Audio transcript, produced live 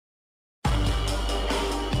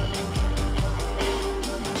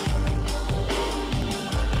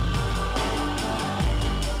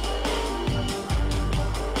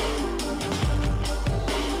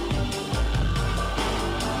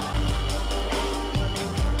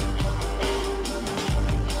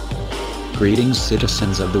Greetings,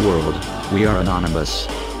 citizens of the world. We are Anonymous.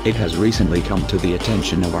 It has recently come to the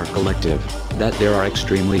attention of our collective that there are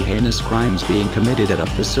extremely heinous crimes being committed at a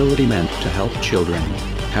facility meant to help children.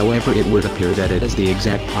 However, it would appear that it is the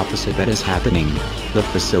exact opposite that is happening. The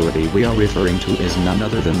facility we are referring to is none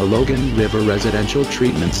other than the Logan River Residential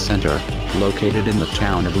Treatment Center, located in the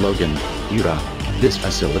town of Logan, Utah. This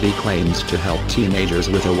facility claims to help teenagers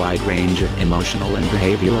with a wide range of emotional and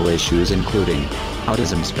behavioral issues, including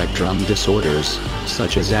autism spectrum disorders,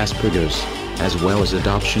 such as aspergers, as well as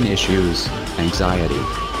adoption issues, anxiety,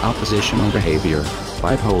 oppositional behavior,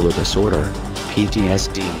 bipolar disorder,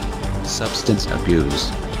 PTSD, substance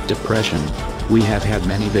abuse, depression. We have had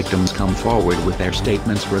many victims come forward with their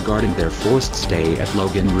statements regarding their forced stay at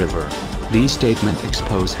Logan River. These statements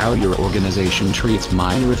expose how your organization treats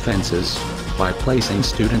minor offenses, by placing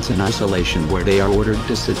students in isolation where they are ordered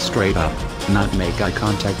to sit straight up, not make eye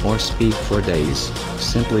contact or speak for days,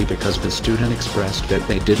 simply because the student expressed that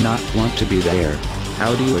they did not want to be there.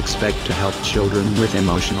 How do you expect to help children with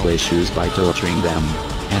emotional issues by torturing them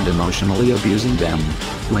and emotionally abusing them?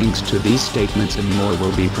 Links to these statements and more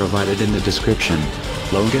will be provided in the description.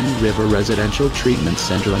 Logan River Residential Treatment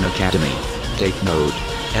Center and Academy. Take note.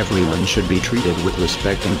 Everyone should be treated with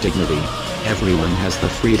respect and dignity. Everyone has the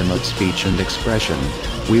freedom of speech and expression.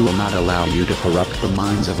 We will not allow you to corrupt the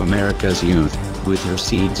minds of America's youth with your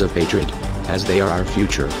seeds of hatred, as they are our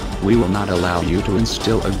future. We will not allow you to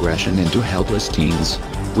instill aggression into helpless teens.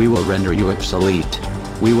 We will render you obsolete.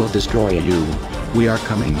 We will destroy you. We are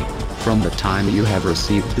coming. From the time you have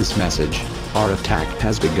received this message, our attack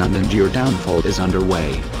has begun and your downfall is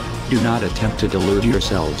underway. Do not attempt to delude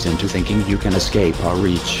yourselves into thinking you can escape our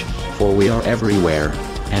reach, for we are everywhere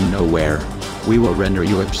and nowhere. We will render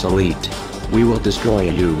you obsolete. We will destroy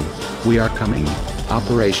you. We are coming.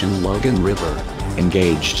 Operation Logan River.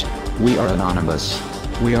 Engaged. We are Anonymous.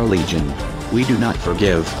 We are Legion. We do not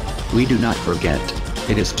forgive. We do not forget.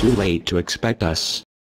 It is too late to expect us.